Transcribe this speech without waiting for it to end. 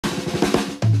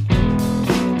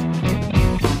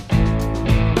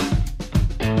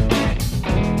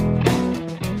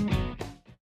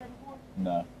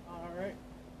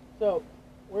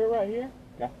right here.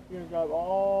 Okay. You're going to drive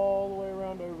all the way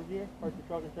around over here. Park your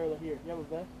truck and trailer here. You have a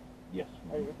vest? Yes.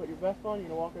 All right, you're going to put your vest on. You're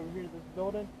going to walk over here to this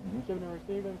building. Shipping and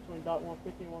receiving between dot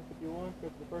 150 and 151. Go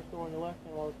to the first door on your left,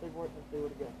 and all the paperwork and see where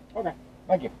to go. Okay.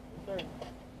 Thank you. Yes, sir.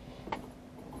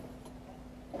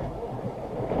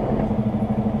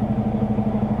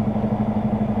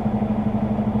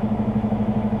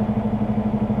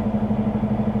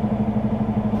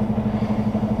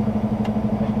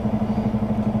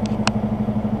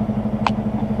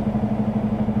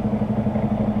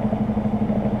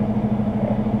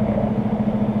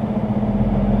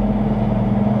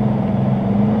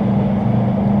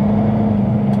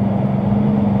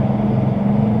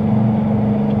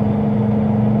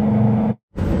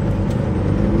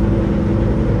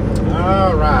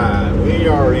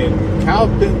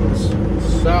 Calkins,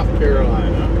 South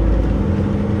Carolina.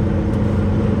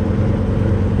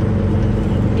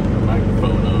 Get the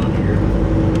microphone on here.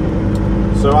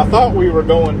 So I thought we were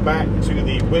going back to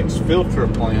the Wix filter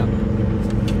plant,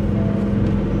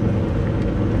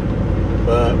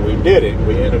 but we didn't.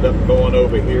 We ended up going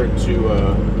over here to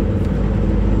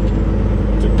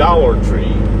Dollar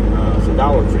Tree. It's a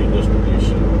Dollar Tree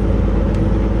distribution.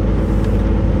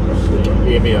 Let's see. He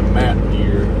gave me a map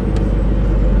here.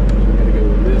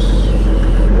 This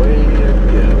way,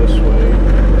 yeah, this way.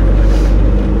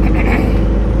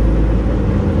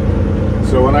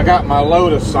 So when I got my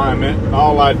load assignment,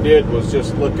 all I did was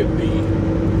just look at the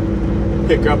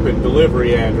pickup and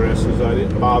delivery addresses. I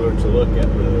didn't bother to look at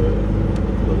the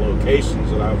locations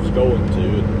that I was going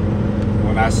to.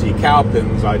 When I see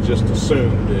Calkins, I just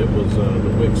assumed it was the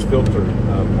Wix filter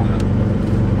plant,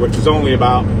 which is only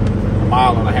about 1.5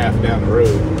 miles down the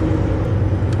road.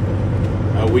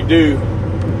 We do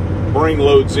bring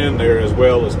loads in there as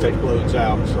well as take loads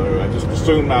out, so I just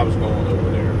assumed I was going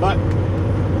over there, but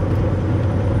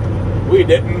we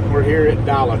didn't. We're here at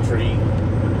Dollar Tree.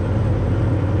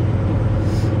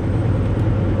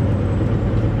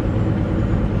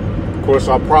 Of course,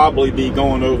 I'll probably be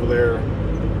going over there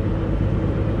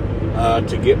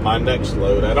to get my next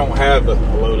load. I don't have a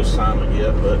load assignment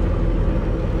yet, but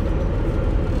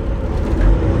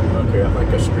okay, I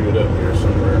think I screwed up here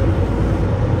somewhere.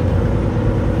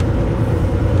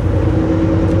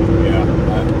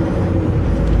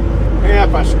 Yeah,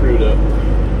 if I screwed up,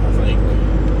 I think.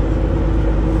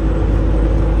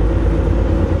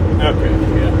 Okay,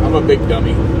 yeah, I'm a big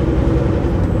dummy.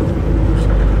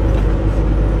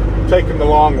 Taking the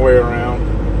long way around,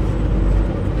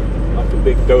 like a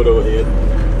big dodo head.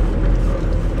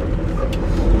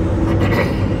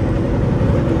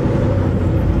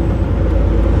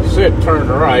 Said turn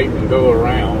right and go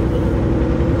around.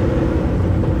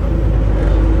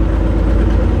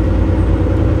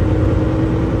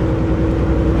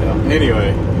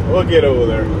 Anyway, we'll get over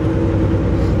there.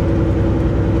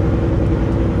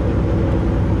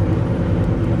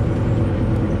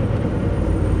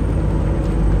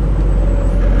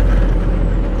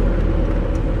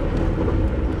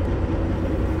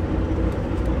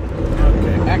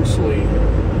 Okay,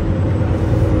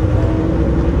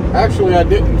 actually I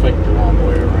didn't take the long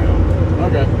way around.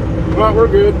 Okay, well, we're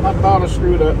good. I thought I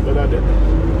screwed up, but I didn't.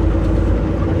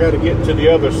 I got to get to the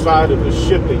other side of the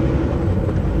shipping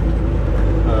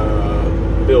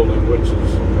building, which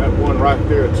is that one right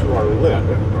there to our left,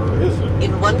 or is it?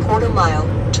 In 1/4 mile,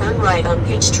 turn right on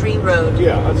Peachtree Road.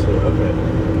 Yeah, that's it. Okay.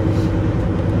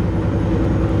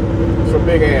 It's a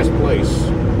big ass place.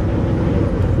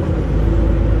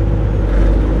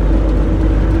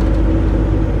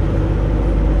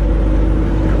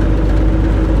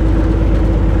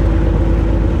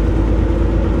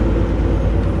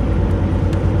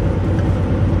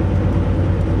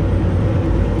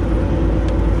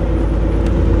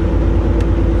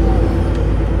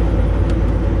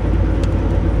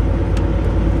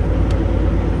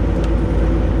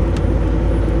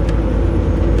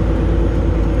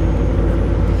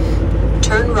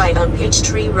 On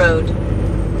Peachtree Road.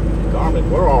 Darn it,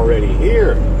 we're already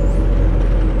here.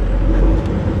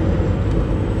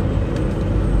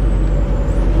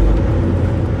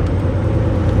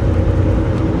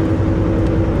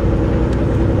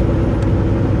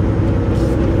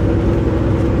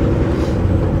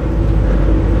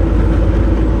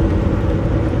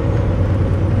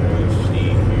 Let's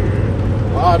see here.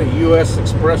 A lot of U.S.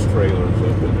 Express trailers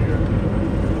up in here.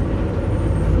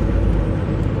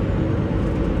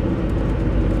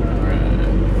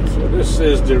 This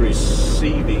is the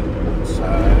receiving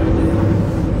side.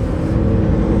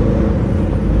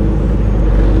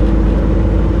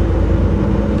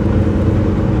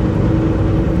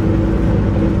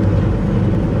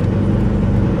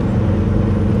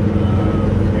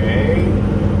 Okay.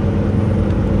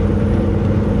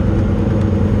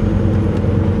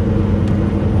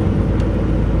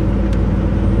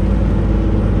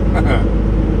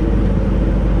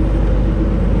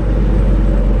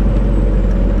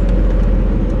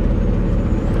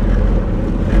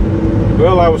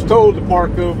 was told to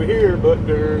park over here, but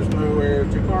there's nowhere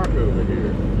to park over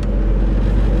here.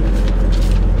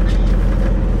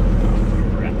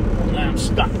 Oh, crap. Now I'm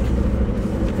stuck.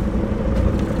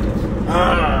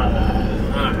 Alright.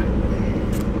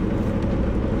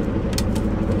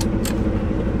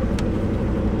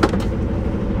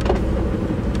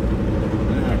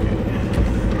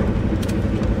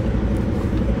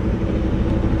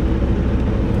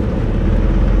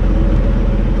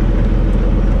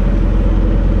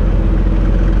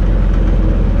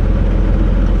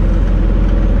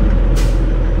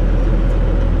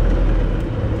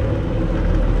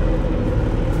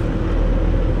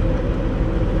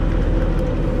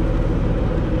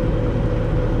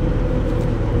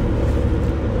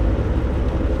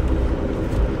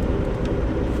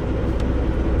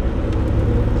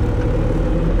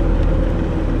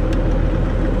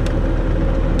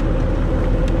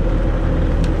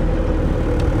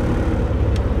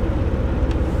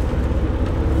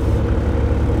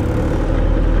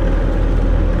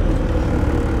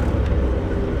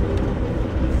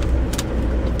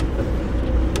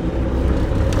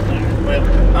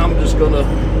 I'm just gonna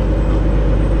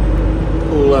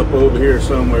pull up over here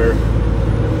somewhere.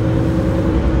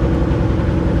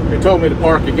 They told me to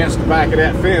park against the back of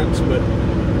that fence, but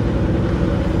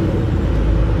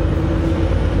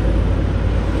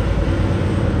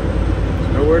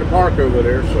there's nowhere to park over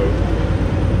there, so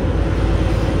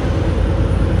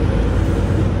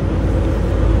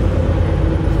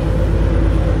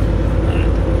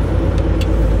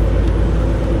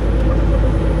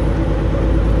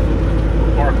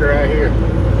right here.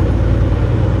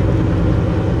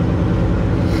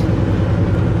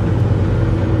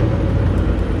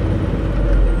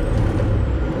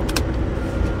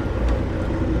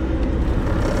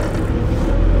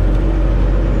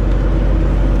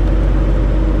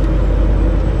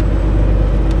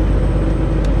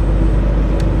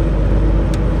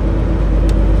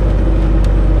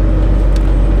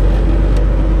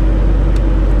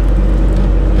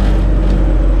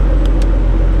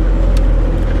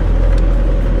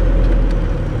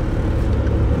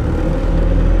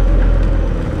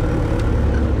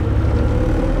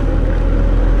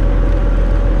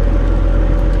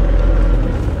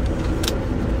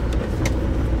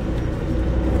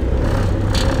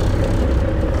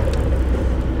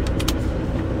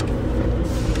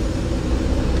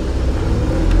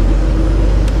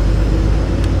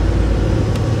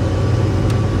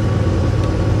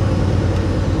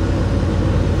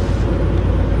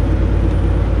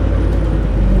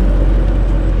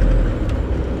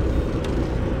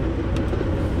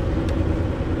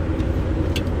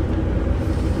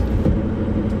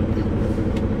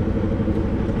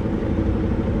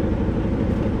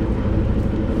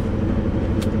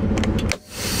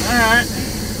 Alright,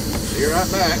 see you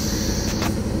right back.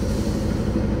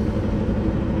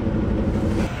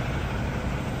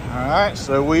 Alright,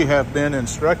 so we have been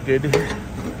instructed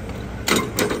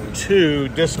to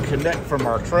disconnect from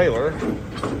our trailer.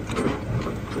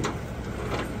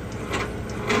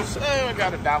 So I got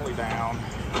to dolly down.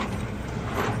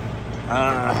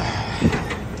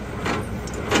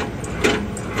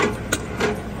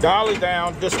 Dolly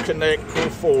down, disconnect, pull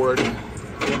forward,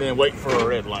 and then wait for a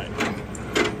red light.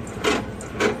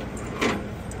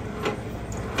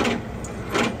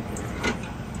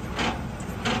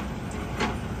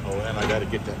 I gotta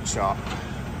get that chock.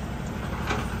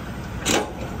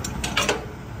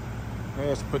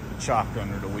 Let's put the chock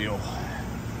under the wheel.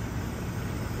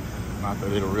 Not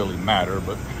that it'll really matter,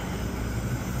 but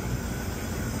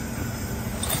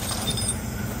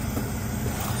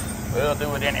we'll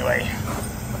do it anyway.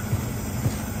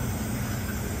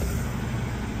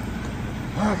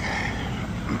 Okay.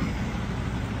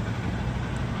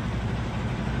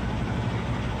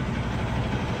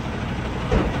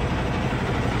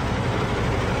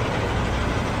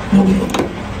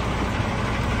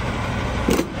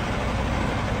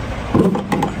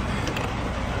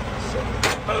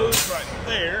 Hose right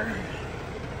there.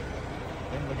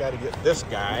 Then we got to get this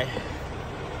guy.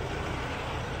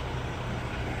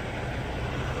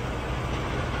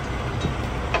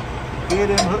 Get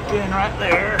him hooked in right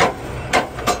there.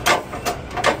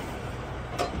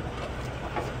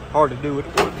 Hard to do with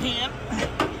one hand.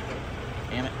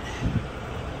 Damn it.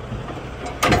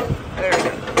 There we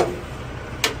go.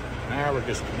 Now we're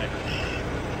disconnected.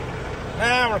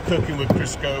 Now we're cooking with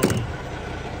Crisco.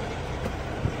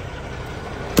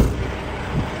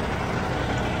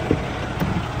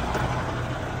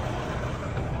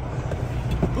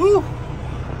 Woo!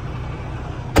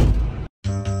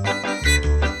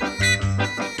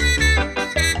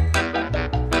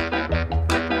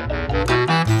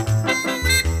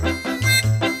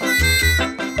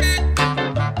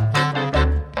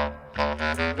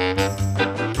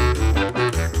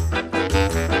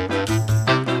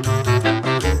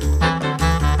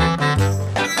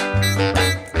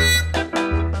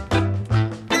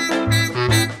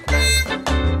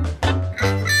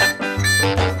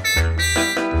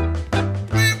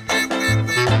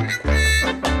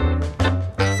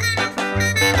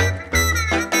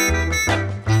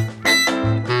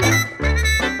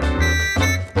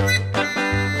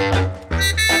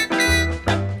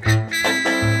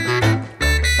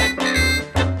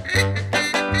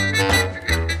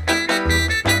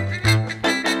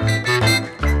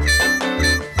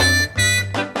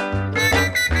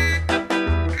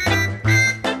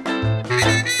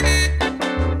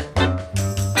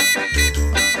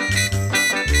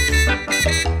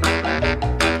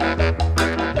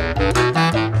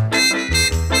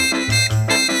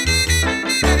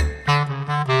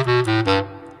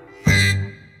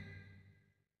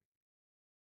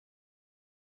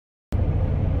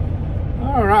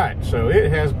 so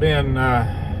it has been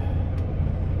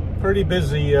pretty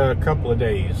busy couple of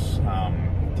days.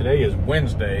 Today is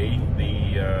Wednesday,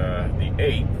 the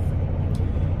 8th,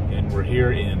 and we're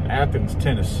here in Athens,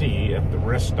 Tennessee at the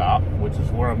rest stop, which is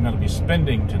where I'm going to be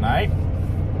spending tonight.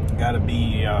 Got to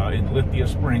be in Lithia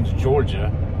Springs,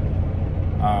 Georgia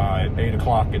at 8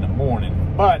 o'clock in the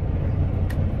morning, but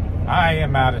I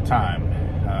am out of time.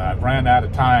 I ran out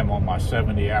of time on my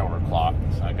 70-hour clock.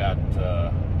 So I got,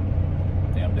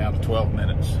 I'm down to 12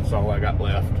 minutes. That's all I got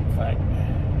left, in fact.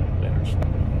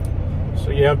 So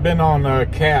yeah, I've been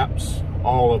on caps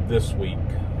all of this week.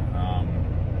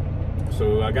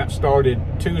 So I got started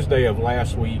Tuesday of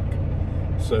last week.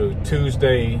 So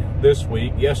Tuesday this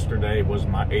week, yesterday was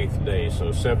my 8th day.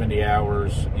 So 70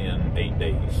 hours in 8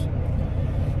 days.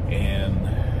 And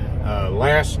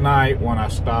last night when I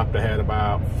stopped, I had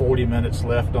about 40 minutes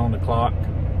left on the clock.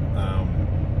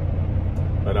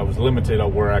 But I was limited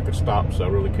on where I could stop, so I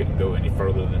really couldn't go any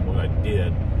further than what I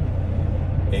did.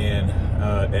 And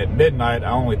at midnight,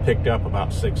 I only picked up about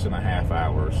 6.5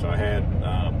 hours. So I had,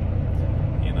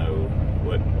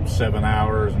 7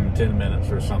 hours and 10 minutes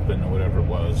or something, or whatever it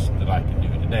was that I could do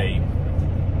today.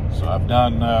 So I've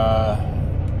done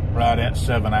right at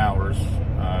 7 hours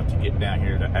to get down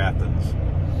here to Athens.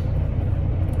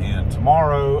 And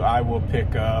tomorrow I will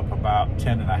pick up about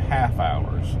 10.5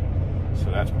 hours. So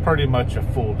that's pretty much a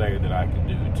full day that I can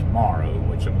do tomorrow,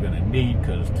 which I'm going to need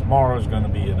because tomorrow is going to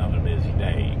be another busy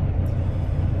day.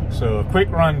 So a quick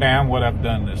rundown what I've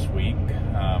done this week.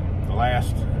 The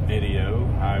last video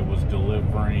I was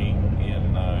delivering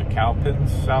in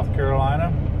Cowpens, South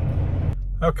Carolina.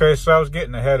 Okay, so I was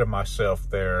getting ahead of myself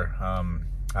there.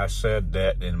 I said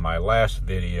that in my last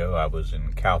video I was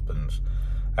in Cowpens.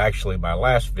 Actually, my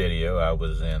last video I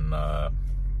was in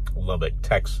Lubbock,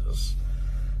 Texas.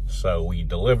 So we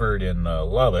delivered in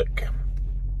Lubbock.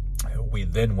 We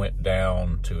then went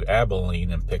down to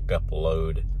Abilene and picked up a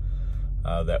load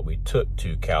that we took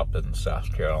to Cowpens,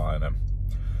 South Carolina.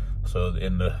 So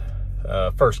in the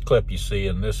first clip you see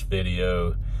in this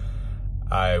video,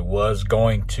 I was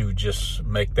going to just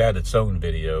make that its own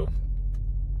video,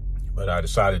 but I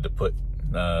decided to put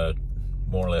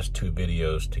more or less 2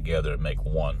 videos together and make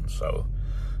one. So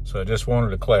I just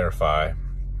wanted to clarify,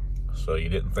 so you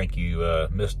didn't think you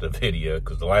missed a video,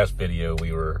 because the last video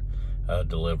we were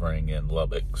delivering in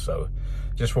Lubbock. So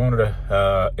just wanted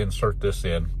to insert this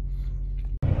in.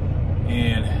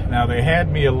 And now they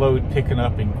had me a load picking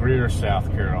up in Greer,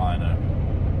 South Carolina,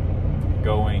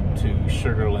 going to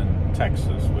Sugarland,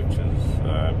 Texas, which is,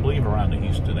 I believe, around the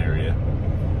Houston area.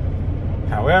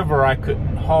 However, I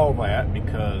couldn't haul that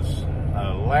because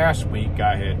last week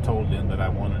I had told them that I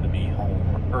wanted to be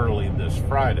home early this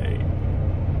Friday.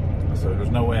 So there's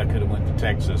no way I could have went to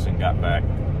Texas and got back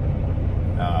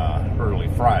early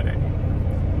Friday.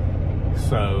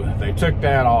 So they took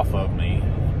that off of me.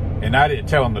 And I didn't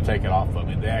tell them to take it off of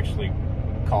me. They actually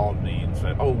called me and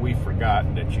said, "Oh, we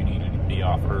forgot that you needed to be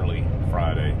off early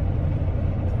Friday."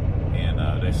 And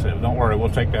they said, "Don't worry,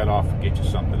 we'll take that off and get you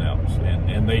something else."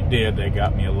 And they did. They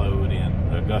got me a load in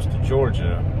Augusta,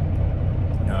 Georgia,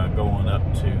 going up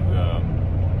to,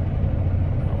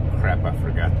 oh crap, I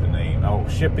forgot the name. Oh,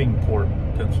 Shippingport,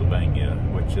 Pennsylvania,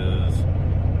 which is,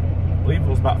 I believe it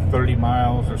was about 30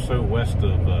 miles or so west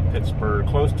of Pittsburgh,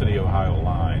 close to the Ohio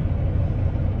line.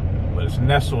 But it's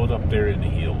nestled up there in the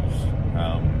hills.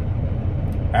 I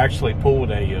actually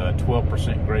pulled a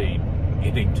 12% grade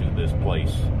getting to this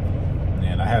place,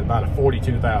 and I had about a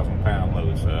 42,000 pound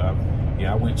load. So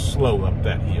I went slow up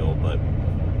that hill. But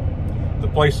the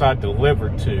place I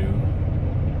delivered to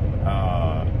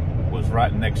was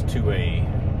right next to a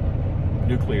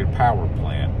nuclear power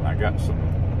plant. I got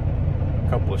a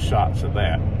couple of shots of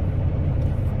that.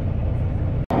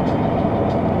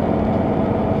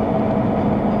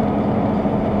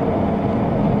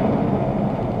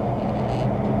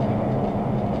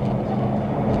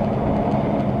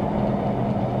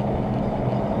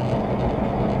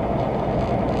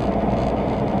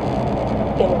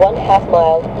 In 1/2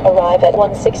 mile, arrive at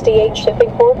 168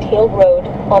 Shippingport Hill Road,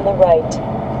 on the right.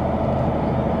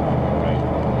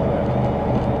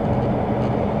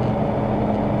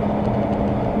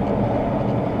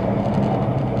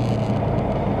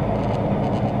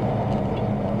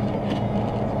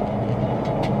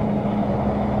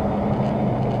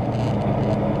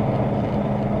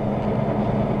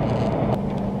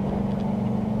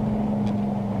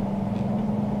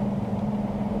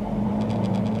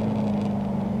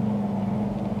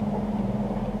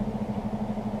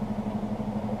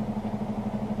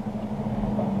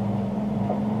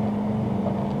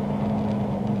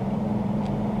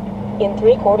 In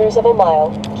 3/4 of a mile,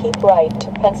 keep right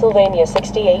to Pennsylvania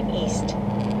 68 East.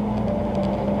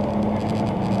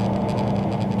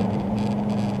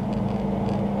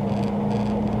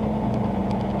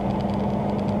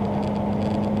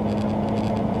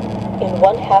 In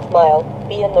 1/2 mile,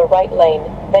 be in the right lane,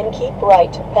 then keep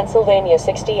right to Pennsylvania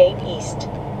 68 East.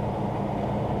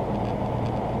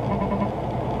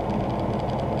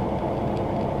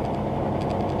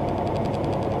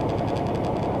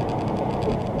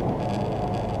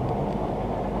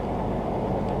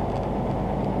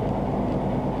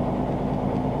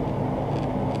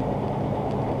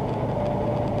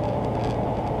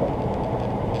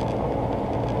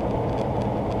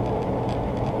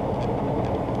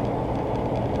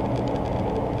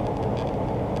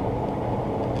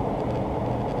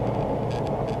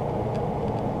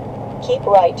 Keep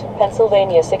right,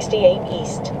 Pennsylvania 68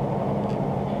 East.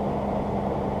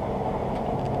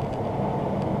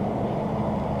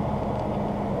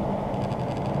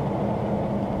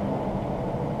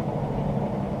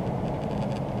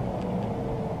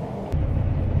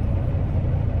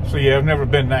 So yeah, I've never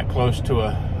been that close to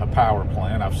a power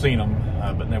plant. I've seen them,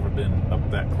 but never been up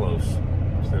that close.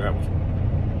 So that was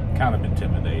kind of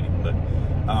intimidating. But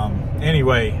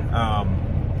anyway,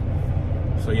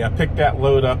 so yeah, I picked that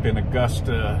load up in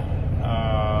Augusta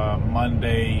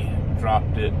Monday,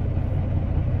 dropped it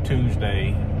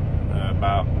Tuesday,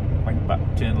 I think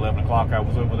about 10, 11 o'clock I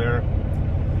was over there.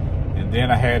 And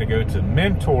then I had to go to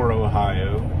Mentor,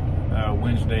 Ohio,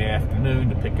 Wednesday afternoon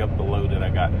to pick up the load that I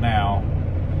got now,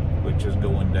 which is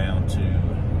going down to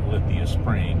Lithia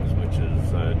Springs, which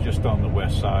is just on the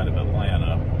west side of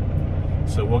Atlanta.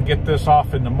 So we'll get this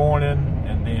off in the morning,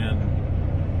 and then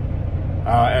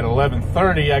at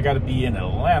 11:30, I got to be in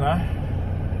Atlanta.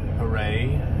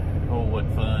 Hooray. Oh, what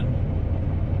fun.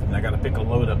 And I got to pick a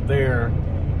load up there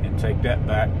and take that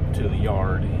back to the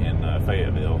yard in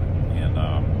Fayetteville. And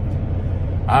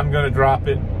I'm going to drop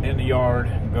it in the yard,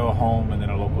 go home, and then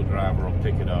a local driver will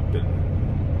pick it up and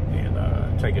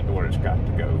take it to where it's got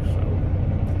to go. So,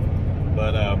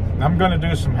 but I'm going to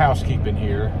do some housekeeping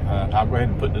here. I'll go ahead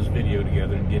and put this video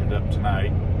together and get it up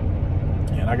tonight.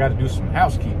 And I got to do some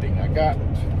housekeeping. I got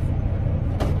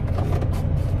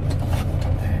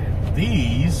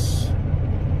these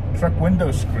truck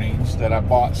window screens that I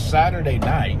bought Saturday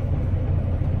night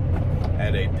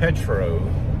at a Petro,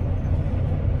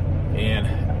 and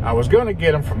I was going to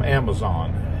get them from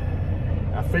Amazon.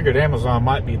 I figured Amazon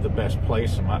might be the best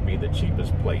place, it might be the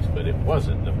cheapest place, but it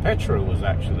wasn't. The Petro was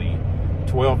actually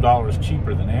 $12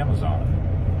 cheaper than Amazon.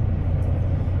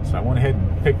 So I went ahead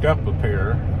and picked up a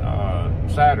pair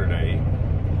Saturday,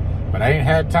 but I ain't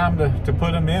had time to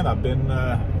put them in. I've been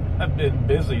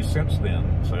busy since then,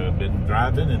 so I've been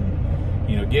driving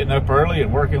and getting up early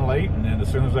and working late, and then as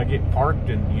soon as I get parked,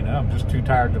 and I'm just too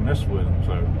tired to mess with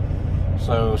them.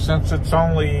 So since it's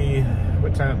only,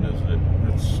 what time is it?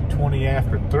 It's 20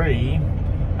 after 3.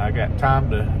 I got time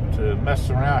to mess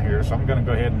around here, so I'm going to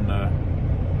go ahead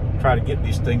and try to get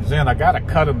these things in. I got to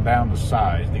cut them down to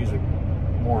size. These are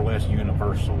more or less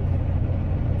universal.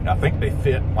 I think they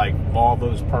fit like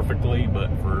Volvos perfectly, but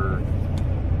for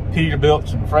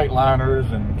Peterbilts and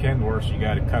Freightliners and Kenworths, you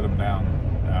got to cut them down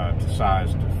to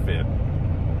size to fit.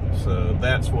 So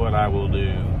that's what I will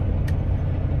do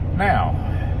now.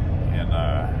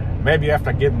 And maybe after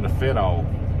I get them to fit, I'll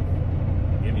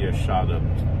give you a shot of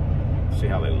them, see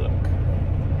how they look.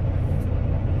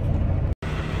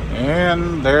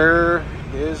 And there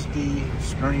is the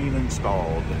screen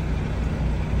installed.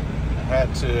 I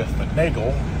had to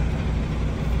finagle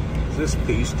this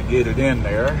piece to get it in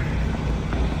there,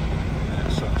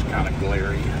 and so it's kind of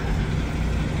glary.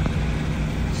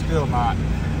 Still not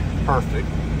perfect,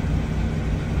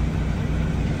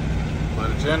 but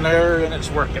it's in there and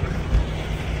it's working.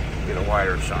 Get a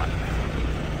wider shot.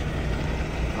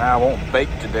 Now I won't bake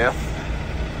to death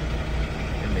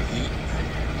in the heat.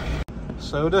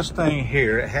 So this thing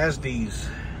here, it has these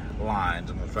lines.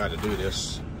 I'm going to try to do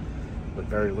this with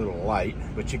very little light,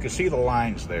 but you can see the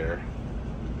lines there.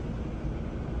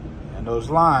 And those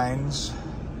lines,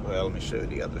 well, let me show you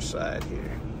the other side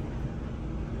here.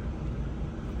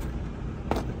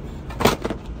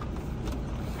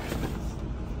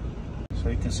 So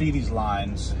you can see these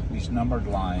lines, these numbered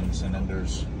lines, and then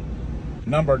there's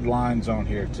numbered lines on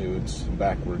here too. It's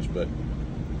backwards, but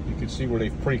you can see where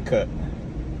they've pre-cut,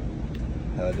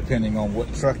 depending on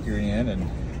what truck you're in and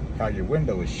how your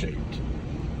window is shaped.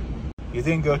 You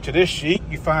then go to this sheet,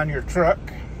 you find your truck,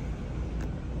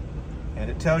 and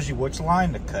it tells you which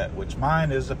line to cut, which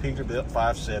mine is a Peterbilt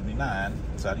 579,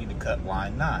 so I need to cut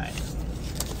line 9.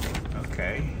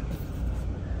 Okay.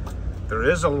 There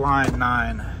is a line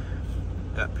 9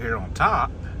 up here on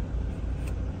top,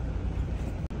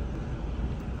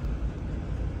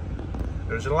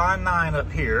 there's a line 9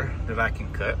 up here that I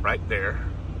can cut right there,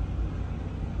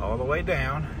 all the way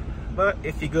down. But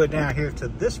if you go down here to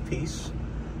this piece,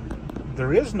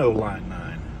 there is no line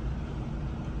 9.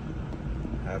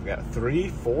 I've got 3,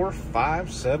 4,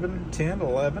 5, 7, 10,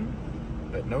 11,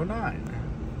 but no 9.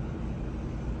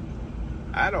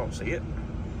 I don't see it.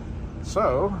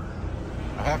 So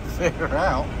I have to figure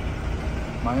out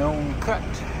my own cut.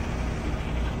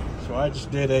 So I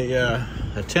just did a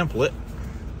template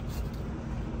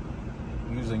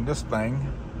using this thing,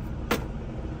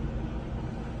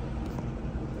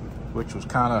 which was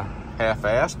kind of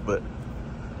half-assed, but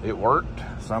it worked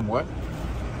somewhat.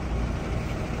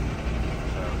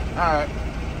 So, all right,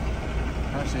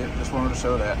 that's it. Just wanted to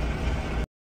show that.